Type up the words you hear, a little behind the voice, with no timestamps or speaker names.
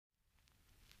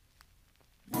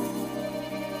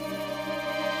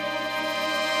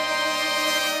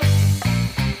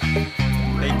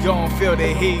gon' feel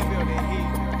the heat.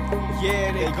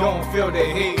 Yeah, they gon' feel the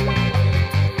heat.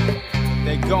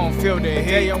 They gon' feel the heat.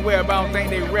 They and where, but I don't think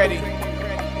they ready.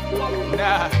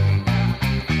 Nah.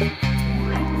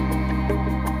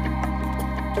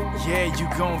 Yeah, you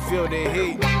gon' feel the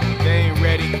heat. They ain't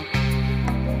ready.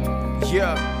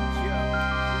 Yeah.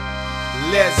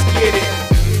 Let's get it.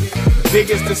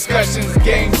 Biggest discussions,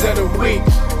 games of the week.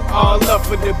 All up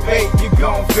for debate, you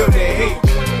gon' feel the heat.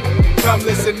 Come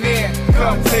listen in,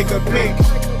 come take a peek.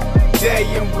 Jay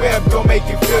and Webb gon' make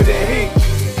you feel the heat.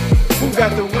 Who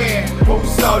got the win? Who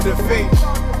saw defeat?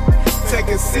 Take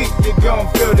a seat, you gon'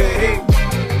 feel the heat.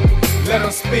 Let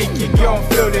them speak, you gon'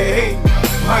 feel the heat.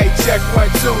 Mic check 1,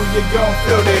 2, you gon'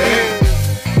 feel the heat.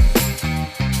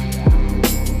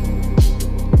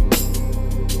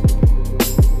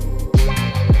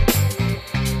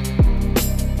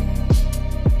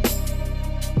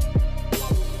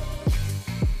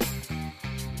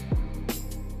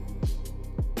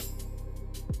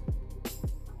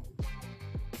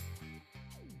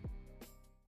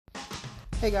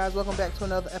 Hey guys, welcome back to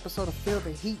another episode of Feel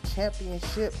the Heat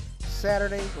Championship.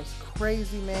 Saturday was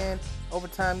crazy, man.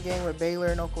 Overtime game with Baylor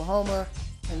and Oklahoma,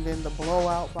 and then the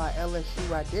blowout by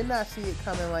LSU. I did not see it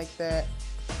coming like that.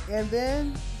 And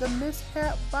then the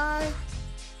mishap by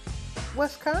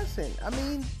Wisconsin. I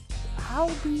mean, how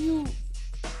do you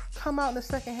come out in the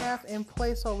second half and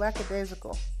play so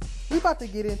lackadaisical? We about to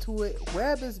get into it.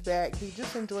 Webb is back. He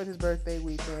just enjoyed his birthday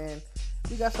weekend.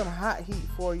 We got some hot heat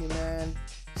for you, man.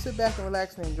 Sit back and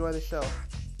relax and enjoy the show.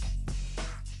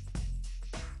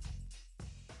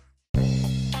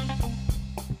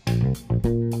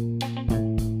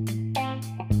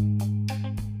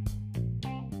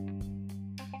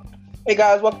 Hey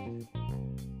guys, welcome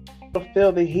to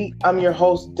Feel the Heat. I'm your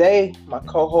host, Day. My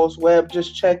co-host, Webb,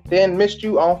 just checked in. Missed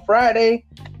you on Friday.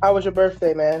 How was your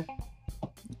birthday, man?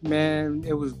 Man,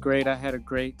 it was great. I had a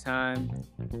great time.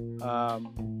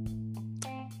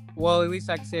 Well, at least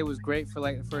I can say it was great for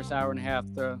like the first hour and a half.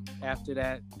 After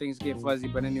that, things get fuzzy.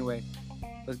 But anyway,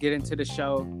 let's get into the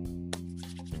show.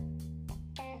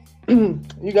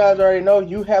 You guys already know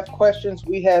you have questions.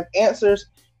 We have answers.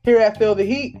 Here at Feel the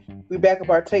Heat, we back up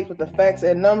our takes with the facts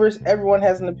and numbers. Everyone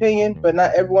has an opinion, but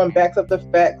not everyone backs up the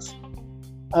facts.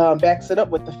 Backs it up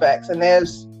with the facts. And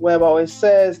as Webb always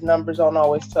says, numbers don't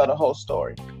always tell the whole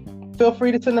story. Feel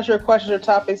free to send us your questions or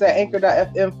topics at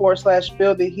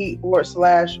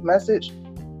anchor.fm/feeltheheat/message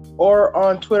or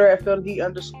on Twitter at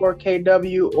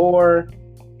feeltheheat_KW or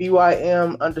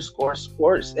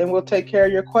BYM_sports, and we'll take care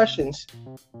of your questions.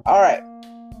 All right,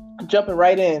 jumping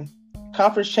right in.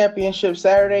 Conference Championship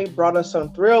Saturday brought us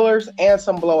some thrillers and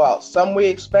some blowouts. Some we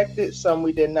expected, some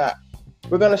we did not.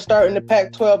 We're going to start in the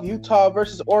Pac-12, Utah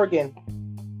versus Oregon.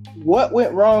 What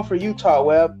went wrong for Utah,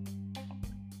 Webb?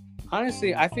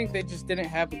 Honestly, I think they just didn't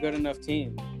have a good enough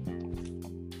team.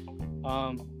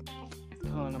 I'm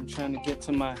trying to get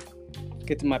to my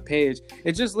page.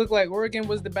 It just looked like Oregon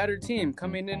was the better team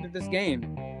coming into this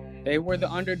game. They were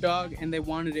the underdog and they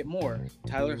wanted it more.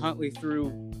 Tyler Huntley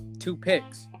threw 2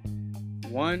 picks.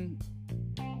 1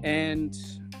 and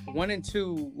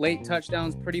 2 late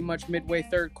touchdowns pretty much midway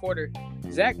third quarter.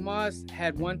 Zach Moss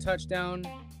had 1 touchdown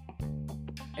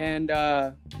and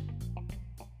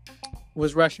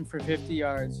was rushing for 50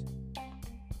 yards.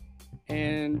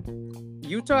 And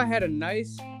Utah had a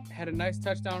nice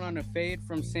touchdown on a fade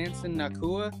from Samson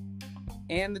Nakua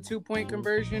and the 2-point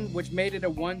conversion, which made it a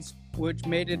 1-score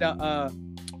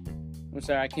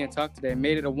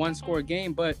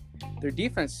game, but their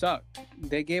defense sucked.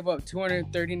 They gave up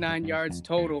 239 yards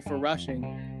total for rushing.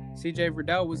 CJ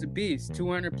Verdell was a beast,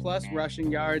 200 plus rushing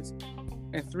yards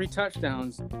and 3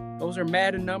 touchdowns. Those are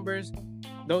Madden numbers.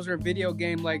 Those are video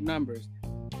game-like numbers.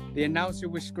 The announcer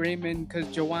was screaming because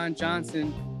Jawan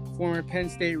Johnson, former Penn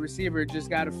State receiver, just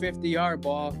got a 50-yard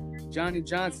ball. Johnny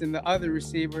Johnson, the other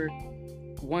receiver,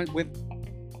 went with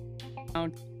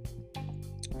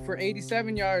for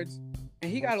 87 yards,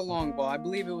 and he got a long ball. I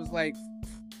believe it was like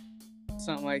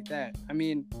something like that. I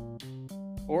mean,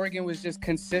 Oregon was just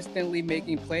consistently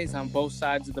making plays on both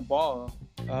sides of the ball.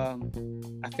 I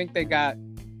think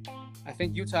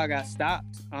Utah got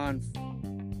stopped on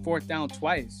 4th down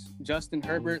twice. Justin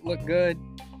Herbert looked good,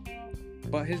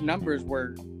 but his numbers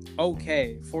were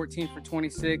okay. 14 for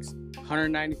 26,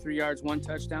 193 yards, 1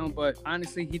 touchdown, but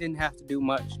honestly, he didn't have to do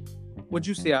much. What'd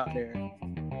you see out there?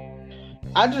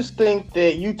 I just think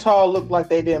that Utah looked like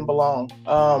they didn't belong.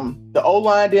 The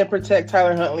O-line didn't protect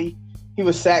Tyler Huntley. He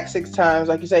was sacked 6 times.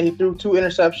 Like you said, he threw 2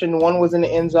 interceptions. 1 was in the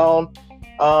end zone.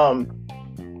 And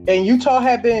Utah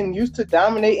had been used to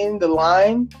dominating the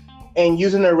line and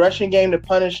using their rushing game to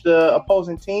punish the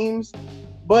opposing teams.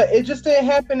 But it just didn't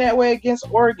happen that way against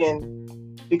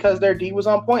Oregon because their D was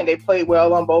on point. They played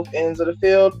well on both ends of the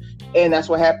field, and that's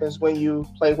what happens when you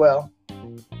play well.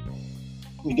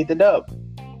 You get the dub.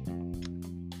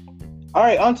 All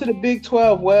right, on to the Big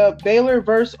 12. Well, Baylor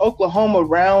versus Oklahoma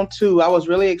round 2. I was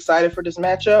really excited for this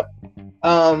matchup.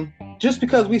 Just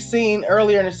because we've seen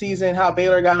earlier in the season how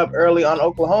Baylor got up early on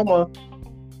Oklahoma,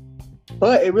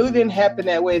 but it really didn't happen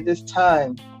that way this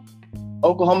time.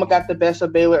 Oklahoma got the best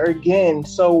of Baylor again.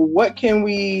 So what can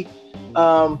we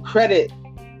credit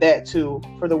that to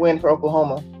for the win for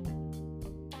Oklahoma?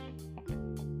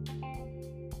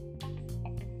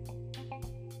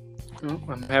 Oh,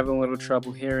 I'm having a little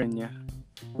trouble hearing you.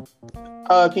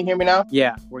 Can you hear me now?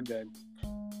 Yeah, we're good.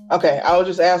 Okay, I was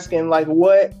just asking, like,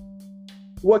 what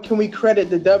can we credit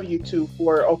the W to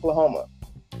for Oklahoma?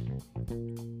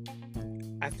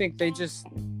 I think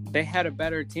they had a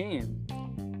better team.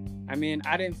 I mean,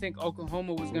 I didn't think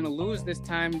Oklahoma was going to lose this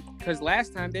time because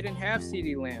last time they didn't have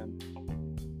CeeDee Lamb.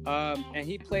 And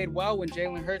he played well when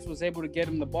Jalen Hurts was able to get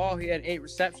him the ball. He had 8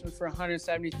 receptions for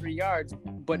 173 yards,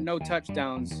 but no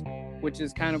touchdowns, which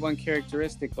is kind of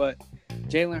uncharacteristic. But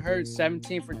Jalen Hurts,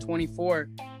 17 for 24,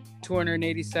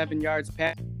 287 yards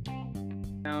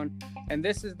passing down. And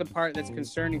this is the part that's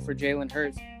concerning for Jalen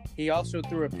Hurts. He also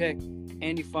threw a pick,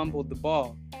 and he fumbled the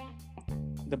ball.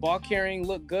 The ball carrying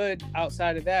looked good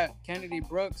outside of that. Kennedy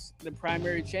Brooks, the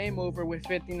primary chain mover with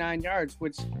 59 yards,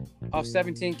 which off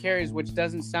 17 carries, which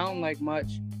doesn't sound like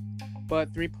much,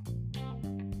 but 3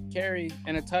 carry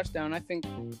and a touchdown. I think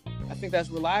that's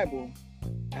reliable.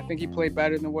 I think he played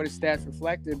better than what his stats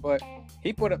reflected, but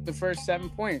he put up the first 7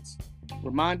 points.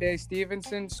 Ramondre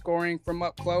Stevenson scoring from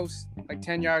up close, like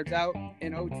 10 yards out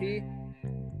in OT,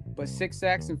 but 6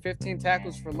 sacks and 15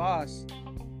 tackles for loss.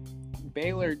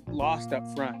 Baylor lost up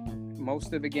front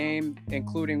most of the game,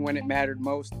 including when it mattered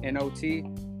most in OT,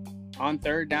 on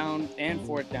 3rd down and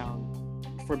 4th down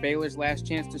for Baylor's last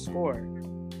chance to score.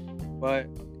 But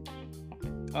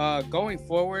going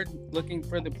forward, looking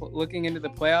into the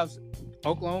playoffs,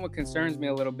 Oklahoma concerns me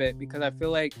a little bit because I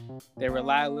feel like they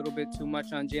rely a little bit too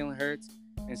much on Jalen Hurts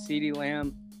and CeeDee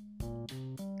Lamb.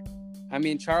 I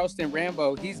mean, Charleston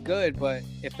Rambo, he's good, but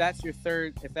if that's your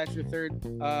third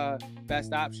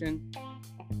best option,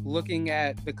 looking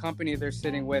at the company they're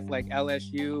sitting with, like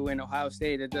LSU and Ohio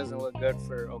State, it doesn't look good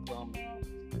for Oklahoma.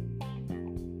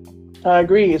 I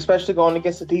agree, especially going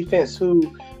against the defense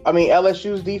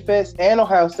LSU's defense and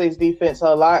Ohio State's defense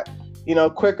are a lot,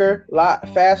 quicker, a lot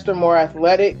faster, more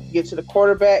athletic, get to the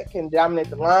quarterback, can dominate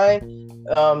the line.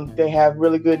 They have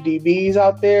really good DBs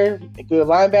out there, good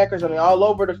linebackers. All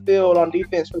over the field on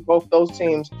defense for both those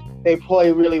teams, they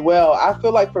play really well. I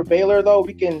feel like for Baylor, though,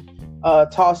 we can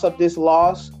toss up this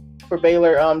loss for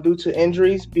Baylor due to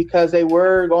injuries because they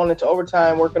were going into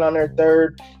overtime working on their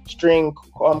 3rd string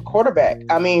quarterback.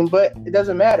 But it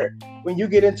doesn't matter. When you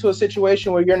get into a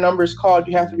situation where your number is called,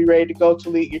 you have to be ready to go to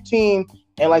lead your team.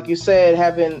 And like you said,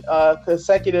 having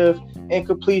consecutive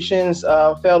incompletions,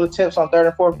 failed attempts on 3rd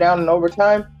and 4th down in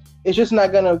overtime, it's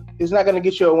not gonna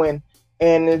get you a win,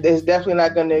 and it's definitely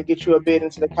not gonna get you a bid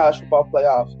into the college football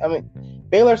playoffs.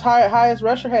 Baylor's highest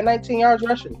rusher had 19 yards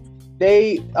rushing.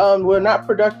 They were not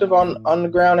productive on the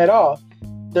ground at all.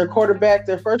 Their quarterback,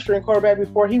 their 1st string quarterback,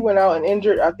 before he went out and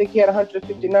injured, I think he had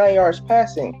 159 yards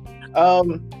passing.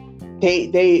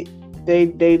 They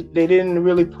didn't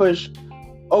really push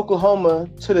Oklahoma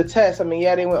to the test. They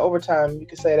went overtime, you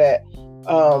could say that.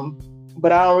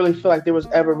 But I don't really feel like there was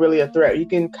ever really a threat. You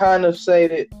can kind of say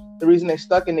that the reason they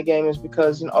stuck in the game is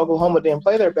because Oklahoma didn't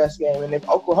play their best game. And if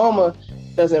Oklahoma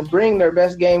doesn't bring their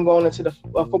best game going into the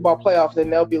football playoffs, then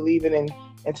they'll be leaving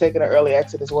and taking an early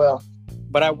exit as well.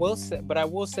 But I will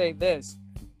say this.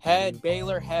 Had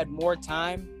Baylor had more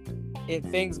time,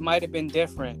 things might have been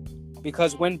different.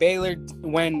 Because when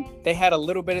they had a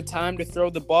little bit of time to throw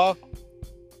the ball,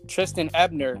 Tristan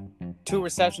Ebner, 2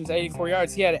 receptions, 84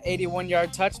 yards. He had an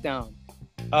 81-yard touchdown.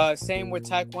 Same with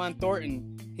Tyquan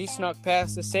Thornton. He snuck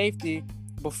past the safety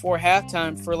before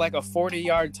halftime for like a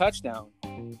 40-yard touchdown.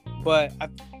 But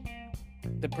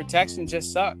the protection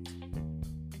just sucked.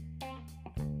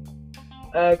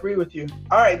 I agree with you.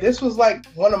 All right, this was like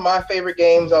one of my favorite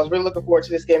games. I was really looking forward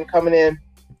to this game coming in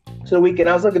to the weekend.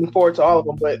 I was looking forward to all of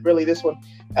them, but really this one,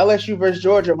 LSU versus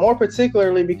Georgia, more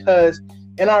particularly because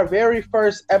in our very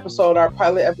first episode, our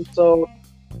pilot episode,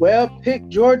 picked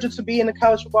Georgia to be in the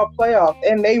college football playoff,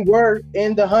 and they were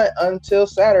in the hunt until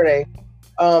Saturday.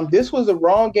 This was the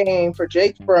wrong game for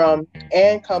Jake Fromm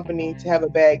and company to have a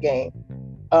bad game.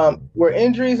 Were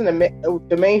injuries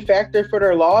the main factor for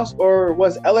their loss, or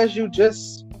was LSU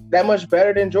just that much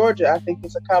better than Georgia? I think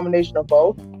it's a combination of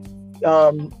both.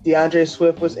 DeAndre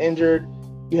Swift was injured.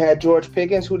 You had George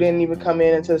Pickens, who didn't even come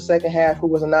in until the second half, who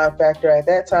was a non-factor at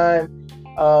that time.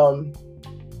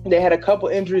 They had a couple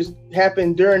injuries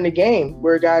happen during the game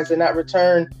where guys did not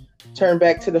turn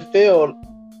back to the field.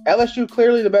 LSU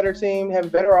clearly the better team, have a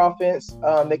better offense.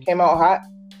 They came out hot.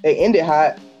 They ended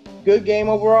hot. Good game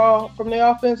overall from the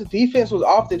offense. The defense was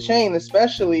off the chain,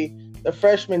 especially the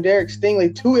freshman Derek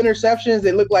Stingley. 2 interceptions.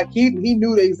 It looked like he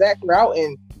knew the exact route,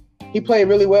 and he played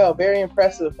really well. Very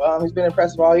impressive. He's been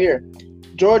impressive all year.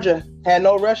 Georgia had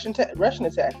no rushing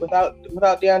attack without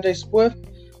DeAndre Swift.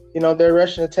 Their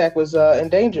rushing attack was in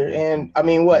danger. And I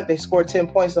mean, they scored 10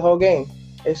 points the whole game.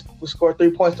 They scored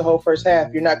 3 points the whole first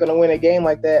half. You're not going to win a game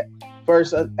like that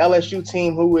versus an LSU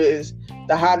team who is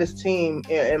the hottest team,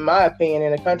 in my opinion,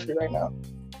 in the country right now.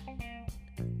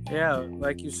 Yeah,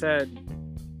 like you said,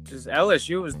 just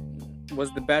LSU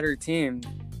was the better team.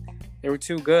 They were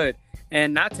too good.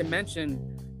 And not to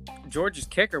mention, Georgia's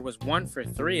kicker was 1 for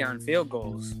 3 on field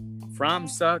goals. Fromm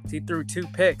sucked. He threw 2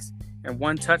 picks and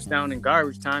 1 touchdown in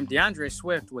garbage time. DeAndre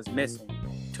Swift was missing.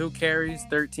 2 carries,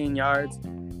 13 yards.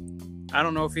 I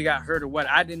don't know if he got hurt or what.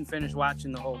 I didn't finish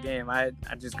watching the whole game. I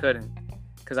just couldn't,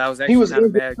 because I was actually kind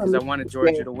of mad because I wanted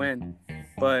Georgia to win.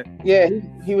 But yeah,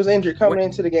 he was injured coming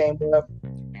into the game, bro.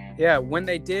 Yeah, when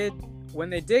they did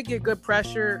get good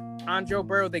pressure on Joe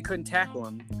Burrow, they couldn't tackle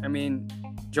him. I mean,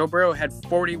 Joe Burrow had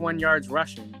 41 yards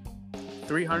rushing,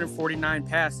 349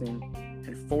 passing,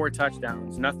 and 4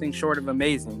 touchdowns. Nothing short of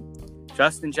amazing.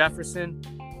 Justin Jefferson,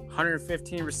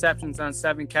 115 receptions on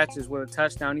 7 catches with a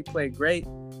touchdown. He played great.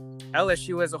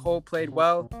 LSU as a whole played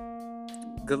well.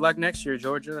 Good luck next year,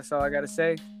 Georgia. That's all I got to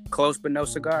say. Close but no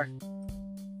cigar.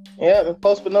 Yeah,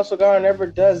 close but no cigar never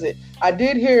does it. I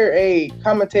did hear a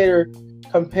commentator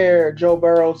compare Joe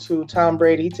Burrow to Tom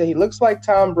Brady. He said he looks like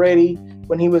Tom Brady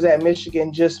when he was at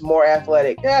Michigan, just more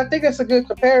athletic. Yeah, I think that's a good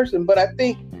comparison, but I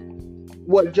think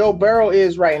what Joe Burrow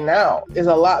is right now is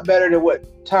a lot better than what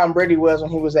Tom Brady was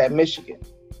when he was at Michigan.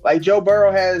 Like, Joe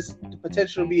Burrow has the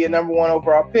potential to be a number 1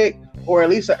 overall pick, or at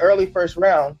least an early first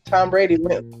round. Tom Brady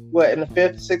went, in the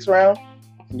 5th, 6th round?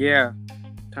 Yeah.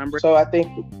 Tom Brady. So I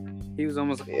think he was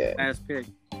almost a last pick.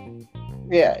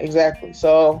 Yeah, exactly.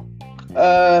 So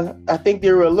I think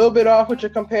you were a little bit off with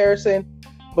your comparison,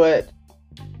 but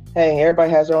hey,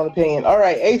 everybody has their own opinion. All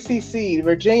right, ACC,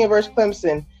 Virginia versus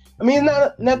Clemson. I mean,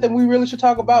 it's nothing we really should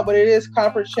talk about, but it is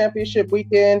conference championship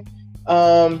weekend.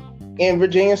 And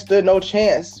Virginia stood no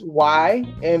chance. Why?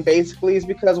 And basically it's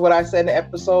because what I said in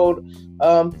episode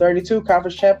 32,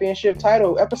 conference championship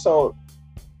title episode.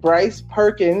 Bryce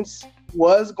Perkins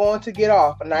was going to get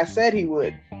off, and I said he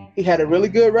would. He had a really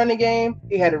good running game.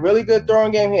 He had a really good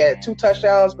throwing game. He had 2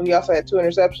 touchdowns, but he also had 2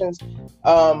 interceptions.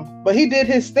 But he did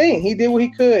his thing. He did what he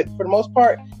could. For the most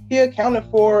part, he accounted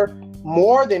for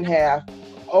more than half,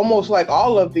 almost like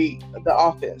all of the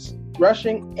offense,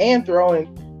 rushing and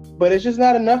throwing. But it's just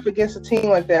not enough against a team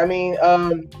like that. I mean,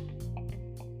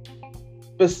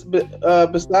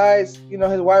 besides,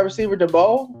 his wide receiver,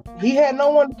 DeBow, he had no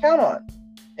one to count on.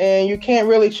 And you can't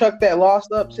really chuck that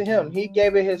loss up to him. He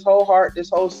gave it his whole heart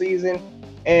this whole season,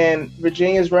 and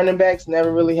Virginia's running backs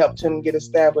never really helped him get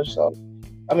established. So,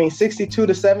 I mean,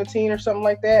 62-17 or something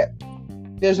like that.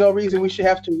 There's no reason we should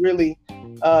have to really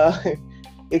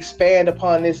expand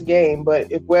upon this game.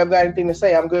 But if Webb got anything to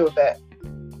say, I'm good with that.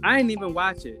 I didn't even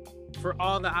watch it for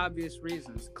all the obvious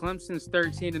reasons. Clemson's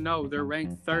 13-0. They're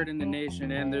ranked 3rd in the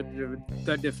nation, and they're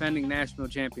the defending national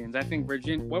champions. I think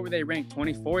Virginia, what were they ranked?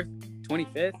 24th,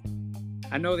 25th?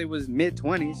 I know they was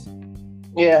mid-20s.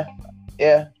 Yeah.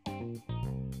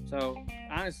 So,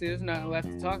 honestly, there's nothing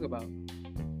left to talk about.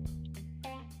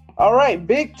 All right,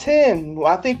 Big Ten.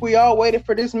 I think we all waited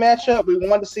for this matchup. We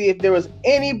wanted to see if there was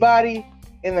anybody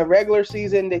in the regular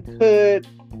season that could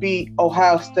beat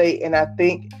Ohio State. And I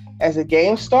think as the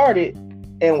game started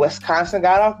and Wisconsin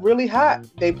got off really hot,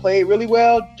 they played really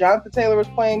well. Jonathan Taylor was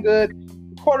playing good.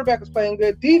 The quarterback was playing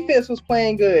good. Defense was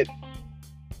playing good.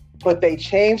 But they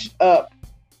changed up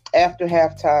after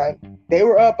halftime. They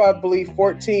were up, I believe,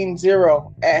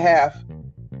 14-0 at half.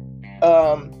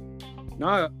 I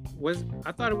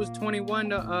thought it was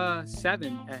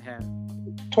 21-7 at half.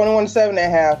 21-7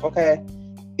 at half, okay.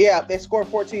 Yeah, they scored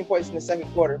 14 points in the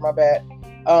second quarter, my bad.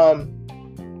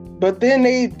 But then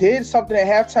they did something at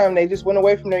halftime. They just went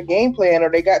away from their game plan, or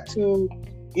they got too,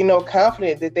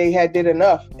 confident that they had did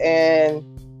enough. And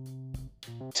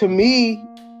to me,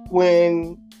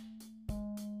 when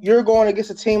you're going against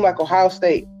a team like Ohio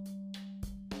State,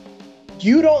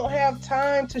 you don't have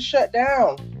time to shut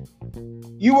down.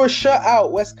 You were shut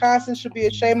out. Wisconsin should be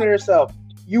ashamed of themselves.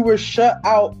 You were shut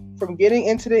out from getting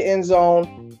into the end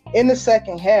zone in the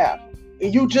second half.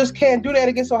 And you just can't do that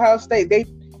against Ohio State.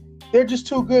 They're just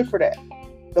too good for that.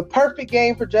 the perfect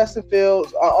game for Justin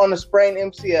Fields on a sprained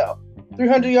MCL.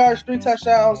 300 yards, 3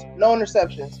 touchdowns, no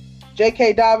interceptions.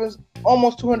 J.K. Dobbins,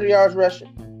 almost 200 yards rushing.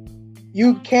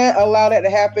 You can't allow that to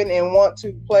happen and want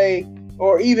to play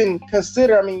or even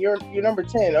consider. I mean, you're number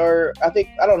 10, or I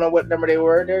don't know what number they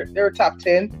were. They were top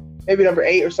 10, maybe number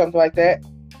 8 or something like that.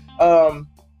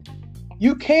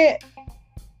 You can't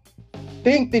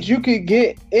think that you could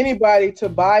get anybody to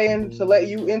buy in to let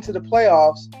you into the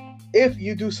playoffs if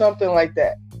you do something like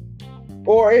that.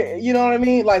 Or, you know what I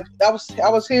mean? Like, I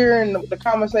was hearing the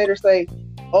commentator say,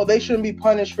 oh, they shouldn't be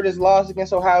punished for this loss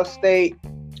against Ohio State.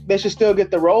 They should still get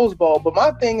the Rose Bowl. But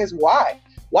my thing is, why?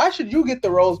 Why should you get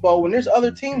the Rose Bowl when there's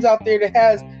other teams out there that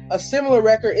has a similar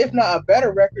record, if not a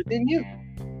better record than you?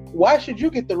 Why should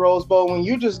you get the Rose Bowl when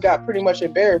you just got pretty much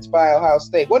embarrassed by Ohio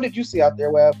State? What did you see out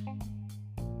there, Webb?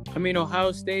 I mean,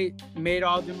 Ohio State made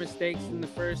all the mistakes in the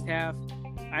first half.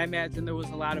 I imagine there was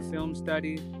a lot of film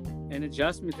study and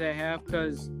adjustment that half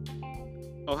because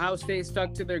Ohio State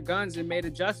stuck to their guns and made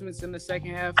adjustments in the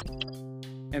second half,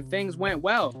 and things went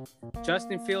well.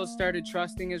 Justin Fields started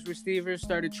trusting his receivers,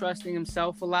 started trusting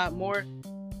himself a lot more,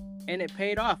 and it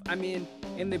paid off. I mean,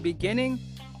 in the beginning,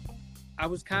 I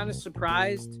was kind of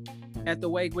surprised at the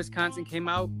way Wisconsin came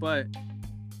out, but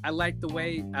I liked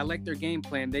their game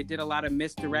plan. They did a lot of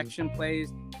misdirection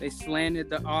plays. They slanted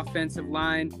the offensive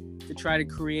line to try to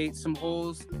create some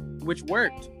holes, which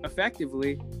worked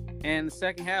effectively. And the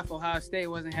second half, Ohio State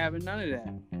wasn't having none of that.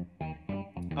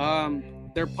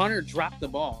 Their punter dropped the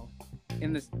ball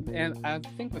and I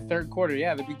think the third quarter,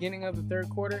 the beginning of the third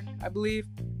quarter, I believe,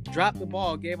 dropped the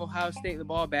ball, gave Ohio State the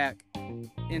ball back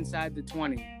inside the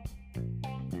 20.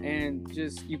 And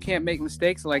just, you can't make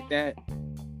mistakes like that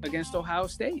against Ohio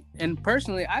State. And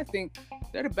personally, I think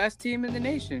they're the best team in the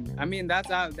nation. I mean, that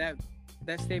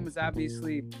statement's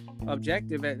obviously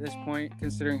objective at this point,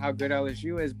 considering how good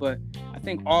LSU is, but I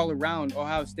think all around,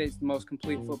 Ohio State's the most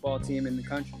complete football team in the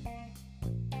country.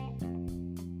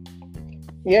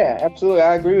 Yeah, absolutely.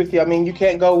 I agree with you. I mean, you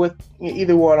can't go with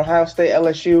either one, Ohio State,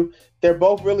 LSU. They're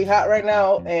both really hot right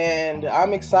now, and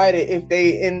I'm excited if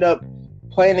they end up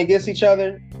playing against each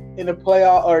other in the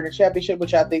playoff or the championship,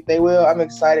 which I think they will. I'm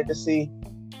excited to see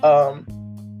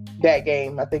that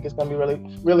game. I think it's going to be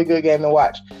really, really good game to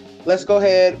watch. Let's go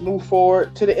ahead, move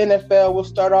forward to the NFL. We'll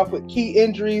start off with key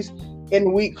injuries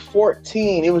in Week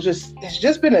 14. It's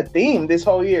just been a theme this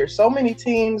whole year. So many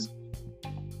teams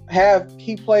have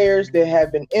key players that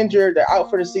have been injured. They're out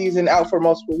for the season, out for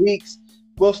multiple weeks.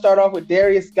 We'll start off with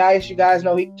Darius Geis. You guys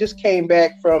know he just came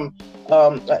back from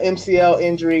an MCL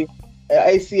injury,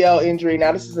 ACL injury.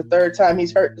 Now, this is the third time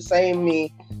he's hurt the same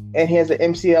knee, and he has an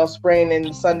MCL sprain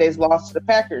in Sunday's loss to the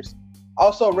Packers.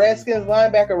 Also, Redskins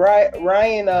linebacker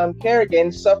Ryan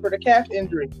Kerrigan suffered a calf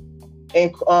injury,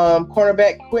 and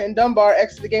cornerback Quentin Dunbar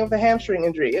exited the game with a hamstring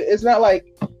injury. It's not like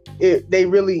they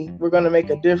really were going to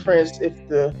make a difference if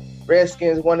the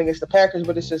Redskins won against the Packers,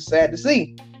 but it's just sad to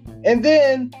see. And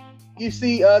then you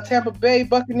see Tampa Bay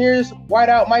Buccaneers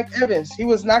wideout Mike Evans. He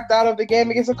was knocked out of the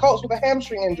game against the Colts with a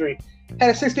hamstring injury. Had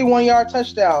a 61-yard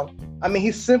touchdown. I mean,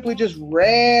 he simply just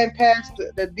ran past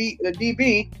the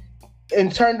DB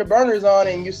and turned the burners on,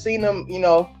 and you've seen him,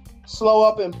 slow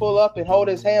up and pull up and hold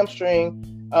his hamstring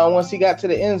once he got to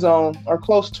the end zone or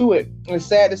close to it. It's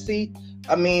sad to see.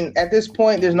 I mean, at this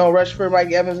point, there's no rush for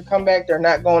Mike Evans to come back. They're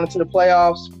not going into the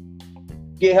playoffs.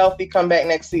 Get healthy, come back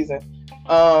next season.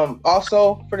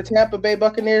 Also, for the Tampa Bay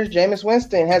Buccaneers, Jameis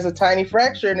Winston has a tiny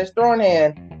fracture in his throwing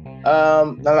hand.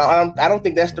 I don't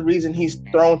think that's the reason he's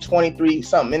thrown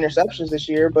 23-something interceptions this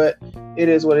year, but it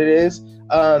is what it is.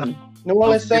 New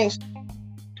Orleans Saints.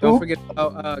 Don't forget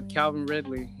about Calvin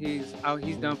Ridley. He's out.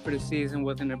 He's done for the season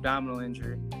with an abdominal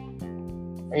injury.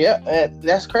 Yeah,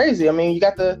 that's crazy. I mean, you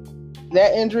got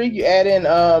that injury. You add in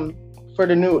for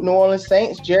the New Orleans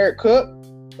Saints, Jared Cook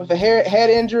with a head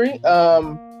injury.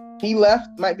 He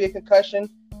left. Might be a concussion.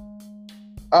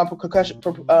 Concussion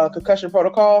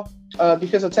protocol.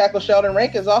 Defensive tackle Sheldon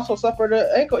Rankins also suffered an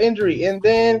ankle injury. And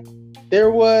then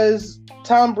there was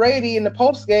Tom Brady in the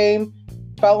post game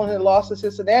following his loss to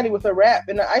Cincinnati with a wrap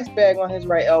and an ice bag on his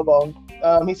right elbow.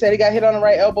 He said he got hit on the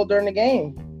right elbow during the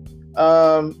game.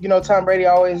 Tom Brady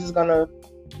always is going to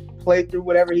play through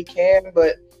whatever he can,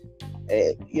 but,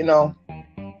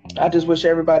 I just wish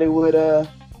everybody would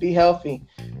be healthy.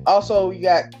 Also, you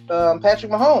got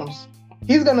Patrick Mahomes.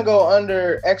 He's going to go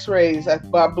under x-rays, I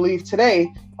believe,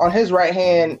 today on his right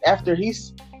hand after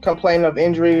he's complaining of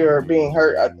injury or being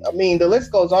hurt. I mean, the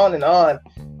list goes on and on.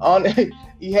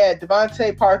 You had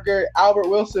Devontae Parker, Albert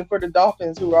Wilson for the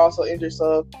Dolphins, who were also injured.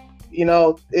 So,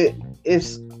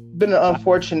 it's been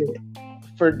unfortunate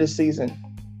for this season.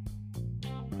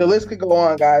 The list could go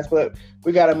on, guys, but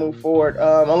we got to move forward.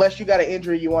 Unless you got an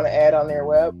injury you want to add on there,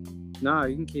 Webb. No,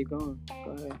 you can keep going.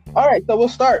 Go ahead. All right, so we'll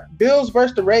start. Bills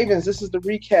versus the Ravens. This is the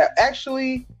recap.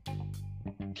 Actually,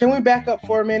 can we back up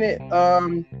for a minute?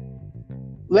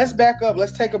 Let's back up.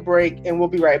 Let's take a break, and we'll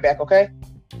be right back, okay?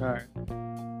 All right.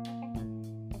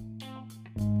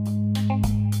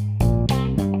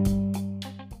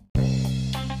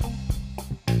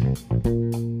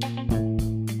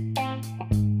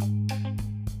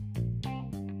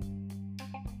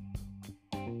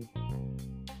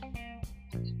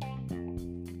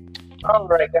 All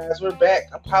right, guys, we're back.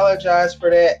 Apologize for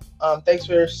that. Thanks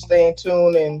for staying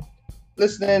tuned and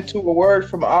listening to a word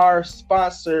from our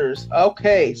sponsors.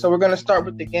 Okay, so we're going to start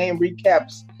with the game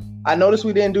recaps. I noticed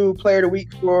we didn't do Player of the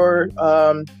Week for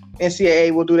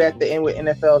NCAA. We'll do that at the end with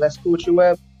NFL. That's cool with you,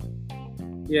 Webb?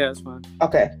 Yeah, that's fine.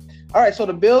 Okay. All right, so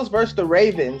the Bills versus the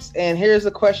Ravens. And here's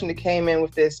the question that came in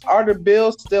with this. Are the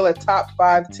Bills still a top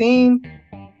 5 team?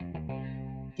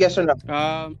 Yes or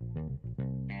no?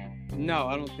 No,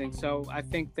 I don't think so. I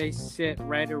think they sit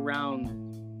right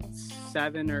around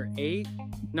 7 or 8.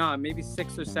 No, maybe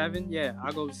 6 or 7. Yeah,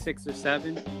 I'll go 6 or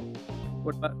 7.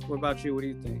 What about you? What do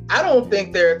you think? I don't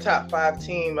think they're a top 5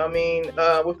 team. I mean,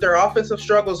 with their offensive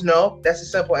struggles, no. That's a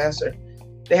simple answer.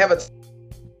 They have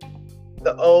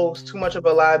the O's, too much of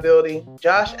a liability.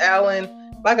 Josh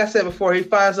Allen, like I said before, he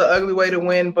finds an ugly way to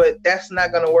win, but that's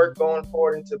not going to work going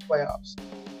forward into the playoffs.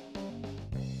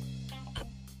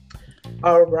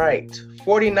 All right,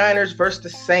 49ers versus the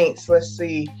Saints. Let's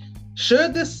see.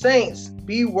 Should the Saints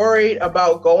be worried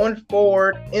about going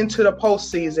forward into the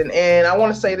postseason? And I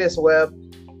want to say this, Webb.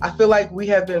 I feel like we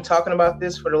have been talking about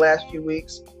this for the last few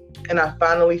weeks, and I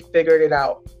finally figured it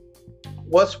out.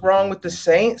 What's wrong with the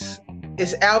Saints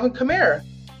is Alvin Kamara.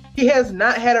 He has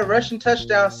not had a rushing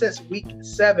touchdown since week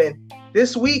 7.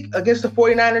 This week against the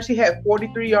 49ers, he had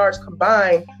 43 yards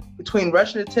combined between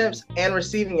rushing attempts and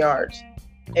receiving yards.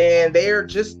 And they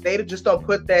just don't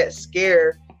put that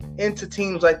scare into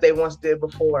teams like they once did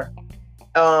before.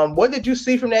 What did you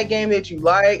see from that game that you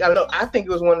like? I think it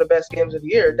was one of the best games of the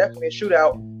year, definitely a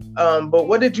shootout. But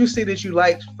what did you see that you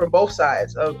liked from both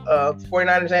sides of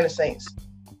 49ers and the Saints?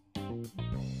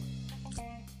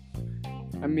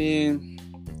 I mean,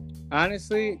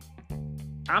 honestly,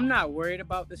 I'm not worried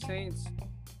about the Saints.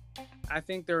 I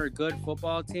think they're a good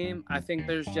football team. I think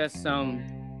there's just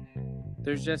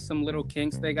some little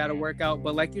kinks they got to work out.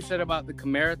 But like you said about the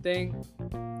Kamara thing,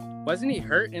 wasn't he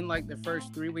hurt in like the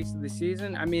first 3 weeks of the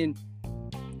season? I mean,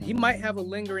 he might have a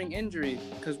lingering injury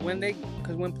because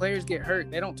when players get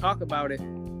hurt, they don't talk about it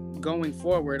going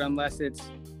forward unless it's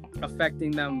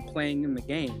affecting them playing in the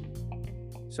game.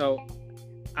 So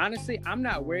honestly, I'm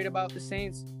not worried about the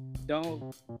Saints.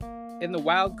 In the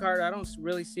wild card, I don't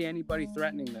really see anybody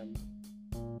threatening them.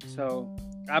 So,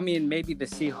 I mean, maybe the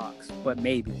Seahawks, but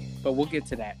we'll get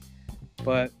to that.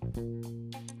 But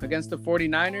against the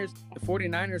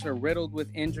 49ers are riddled with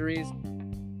injuries.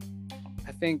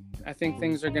 I think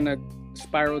things are going to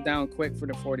spiral down quick for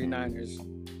the 49ers.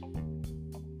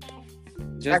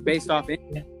 Just based off it.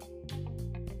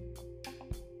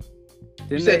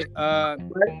 Didn't they say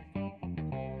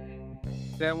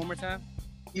that one more time?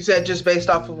 You said just based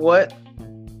off of what?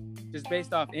 Just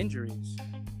based off injuries.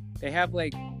 They have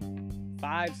like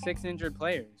 5-6 injured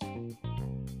players.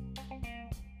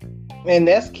 And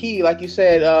that's key, like you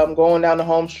said, going down the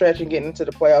home stretch and getting into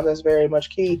the playoffs, that's very much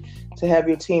key to have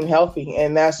your team healthy.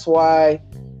 And that's why,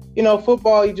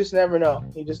 football, you just never know.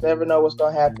 You just never know what's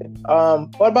going to happen.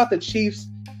 What about the Chiefs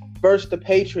versus the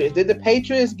Patriots? Did the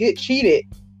Patriots get cheated?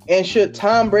 And should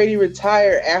Tom Brady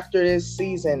retire after this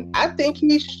season? I think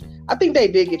they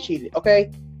did get cheated,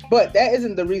 okay? But that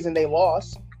isn't the reason they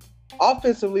lost.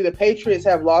 Offensively, the Patriots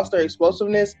have lost their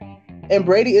explosiveness, and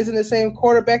Brady isn't the same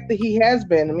quarterback that he has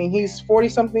been. I mean, he's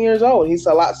 40-something years old. He's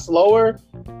a lot slower,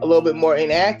 a little bit more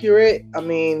inaccurate. I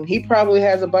mean, he probably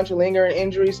has a bunch of lingering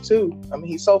injuries, too. I mean,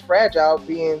 he's so fragile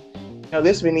being,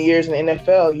 this many years in the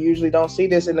NFL. You usually don't see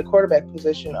this in the quarterback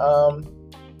position.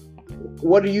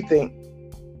 What do you think?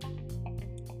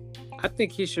 I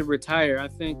think he should retire. I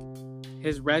think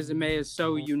his resume is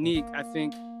so unique. I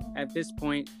think at this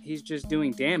point, he's just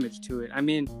doing damage to it. I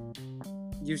mean,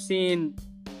 you've seen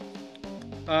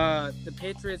the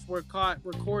Patriots were caught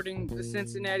recording the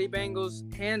Cincinnati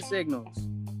Bengals hand signals.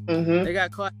 Mm-hmm. They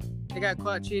got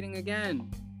caught cheating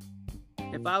again.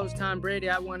 If I was Tom Brady,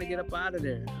 I'd want to get up out of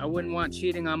there. I wouldn't want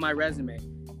cheating on my resume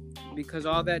because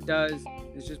all that does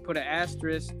is just put an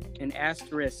asterisk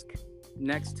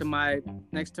next to my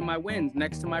wins,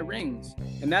 next to my rings.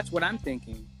 And that's what I'm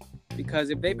thinking. Because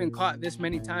if they've been caught this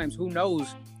many times, who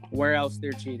knows where else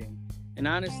they're cheating? And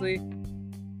honestly,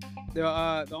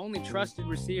 the only trusted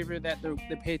receiver that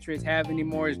the Patriots have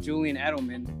anymore is Julian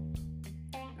Edelman.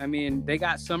 I mean, they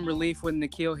got some relief with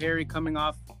N'Keal Harry coming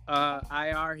off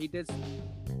IR. He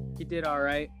did all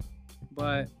right,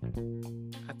 but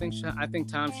I think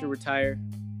Tom should retire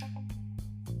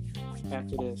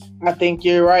after this. I think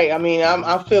you're right. I mean,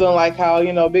 I'm feeling like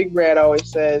how Big Brad always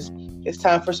says it's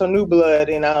time for some new blood,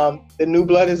 and the new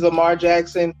blood is Lamar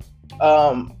Jackson.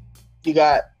 You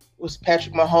got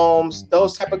Patrick Mahomes,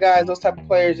 those type of guys, those type of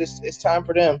players. It's time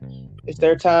for them. It's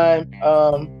their time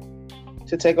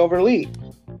to take over the league.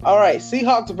 All right,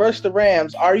 Seahawks versus the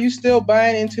Rams. Are you still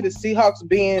buying into the Seahawks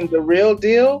being the real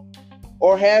deal,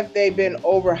 or have they been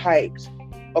overhyped?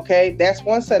 Okay, that's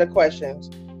one set of questions.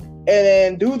 And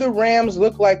then, do the Rams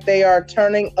look like they are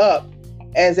turning up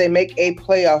as they make a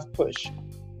playoff push?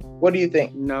 What do you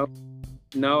think? No,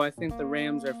 I think the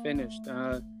Rams are finished.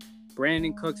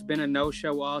 Brandon Cook's been a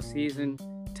no-show all season.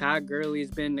 Todd Gurley's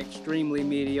been extremely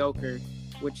mediocre,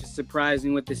 which is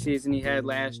surprising with the season he had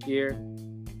last year.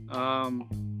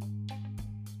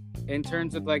 In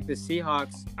terms of like the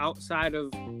Seahawks, outside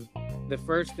of the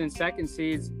first and second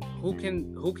seeds, who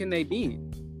can they beat?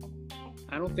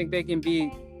 I don't think they can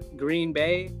beat Green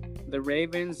Bay, the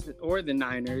Ravens, or the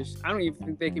Niners. I don't even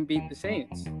think they can beat the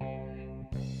Saints.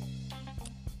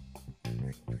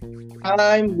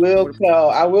 Time will tell.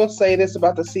 I will say this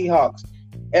about the Seahawks.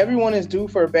 Everyone is due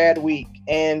for a bad week,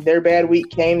 and their bad week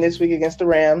came this week against the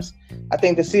Rams. I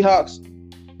think the Seahawks,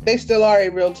 they still are a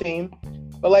real team.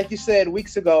 But like you said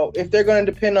weeks ago, if they're going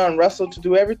to depend on Russell to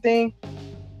do everything,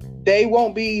 they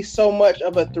won't be so much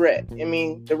of a threat. I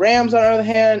mean, the Rams, on the other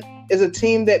hand, is a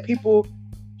team that people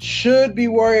should be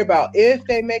worried about if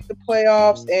they make the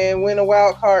playoffs and win a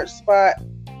wild card spot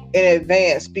in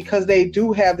advance, because they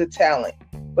do have the talent.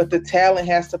 But the talent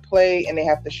has to play, and they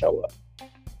have to show up.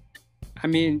 I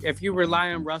mean, if you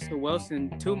rely on Russell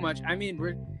Wilson too much, I mean,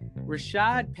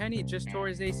 Rashad Penny just tore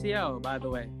his ACL, by the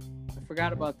way. I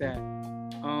forgot about that.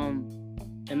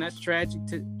 And that's tragic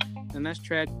to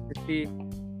see.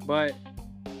 But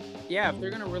yeah, if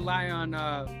they're gonna rely on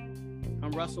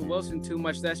Russell Wilson too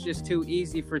much, that's just too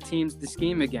easy for teams to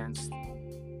scheme against.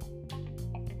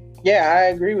 Yeah, I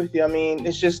agree with you. I mean,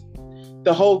 it's just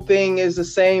the whole thing is the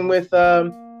same with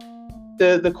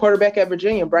the quarterback at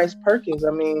Virginia, Bryce Perkins.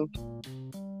 I mean,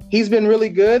 he's been really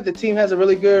good. The team has a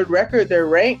really good record. They're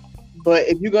ranked. But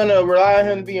if you're going to rely on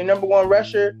him to be your number one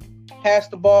rusher, pass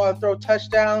the ball and throw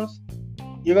touchdowns,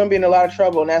 you're going to be in a lot of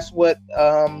trouble. And that's what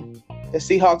the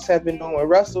Seahawks have been doing with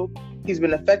Russell. He's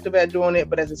been effective at doing it.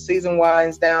 But as the season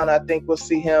winds down, I think we'll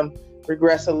see him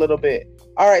regress a little bit.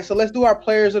 All right, so let's do our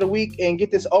players of the week and get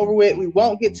this over with. We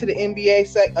won't get to the NBA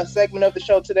segment of the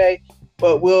show today,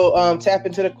 but we'll tap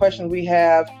into the questions we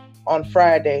have on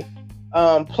Friday.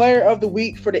 Player of the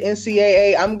week for the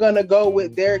NCAA, I'm going to go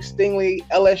with Derek Stingley,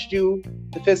 LSU,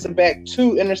 defensive back,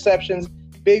 2 interceptions,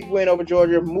 big win over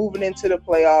Georgia, moving into the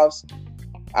playoffs.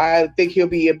 I think he'll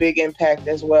be a big impact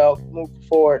as well moving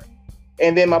forward.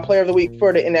 And then my player of the week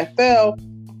for the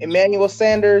NFL, Emmanuel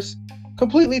Sanders,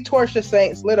 completely torched the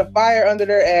Saints, lit a fire under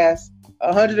their ass,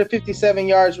 157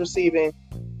 yards receiving,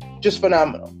 just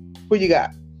phenomenal. Who you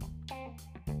got?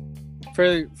 For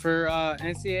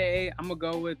NCAA, I'm going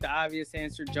to go with the obvious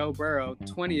answer, Joe Burrow,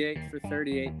 28 for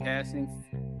 38 passing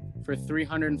for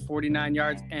 349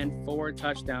 yards and 4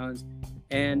 touchdowns.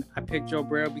 And I picked Joe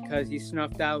Burrow because he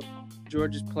snuffed out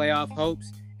Georgia's playoff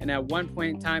hopes. And at one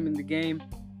point in time in the game,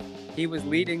 he was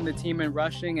leading the team in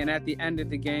rushing. And at the end of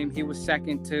the game, he was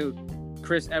second to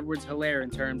Chris Edwards-Helaire in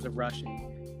terms of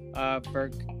rushing.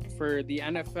 For the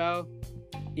NFL,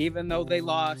 even though they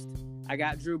lost, I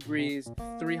got Drew Brees,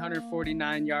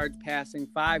 349 yards passing,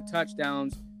 5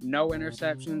 touchdowns, no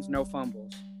interceptions, no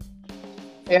fumbles.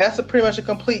 Yeah, that's pretty much a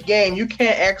complete game. You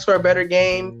can't ask for a better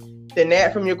game than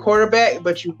that from your quarterback,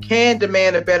 but you can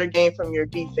demand a better game from your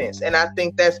defense. And I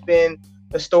think that's been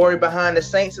the story behind the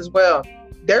Saints as well.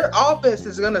 Their offense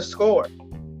is going to score.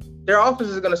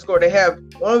 They have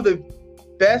one of the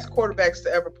best quarterbacks to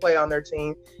ever play on their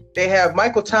team. They have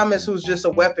Michael Thomas, who's just a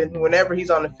weapon whenever he's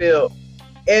on the field.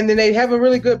 And then they have a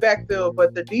really good backfield,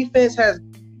 but the defense has,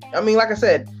 I mean, like I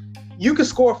said, you can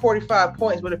score 45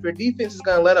 points, but if your defense is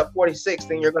going to let up 46,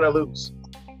 then you're going to lose.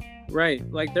 Right.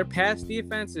 Like, their pass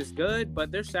defense is good,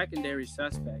 but their secondary is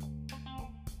suspect.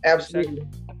 Absolutely.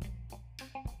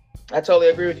 I totally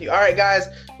agree with you. All right, guys,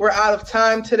 we're out of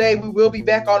time today. We will be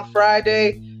back on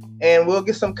Friday, and we'll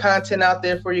get some content out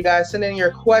there for you guys. Send in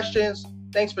your questions.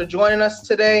 Thanks for joining us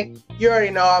today. You already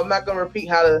know I'm not going to repeat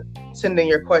how to send in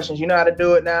your questions. You know how to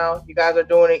do it now. You guys are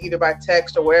doing it either by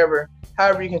text or wherever.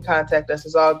 However you can contact us.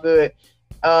 It's all good.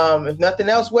 If nothing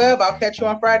else, Webb, I'll catch you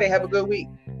on Friday. Have a good week.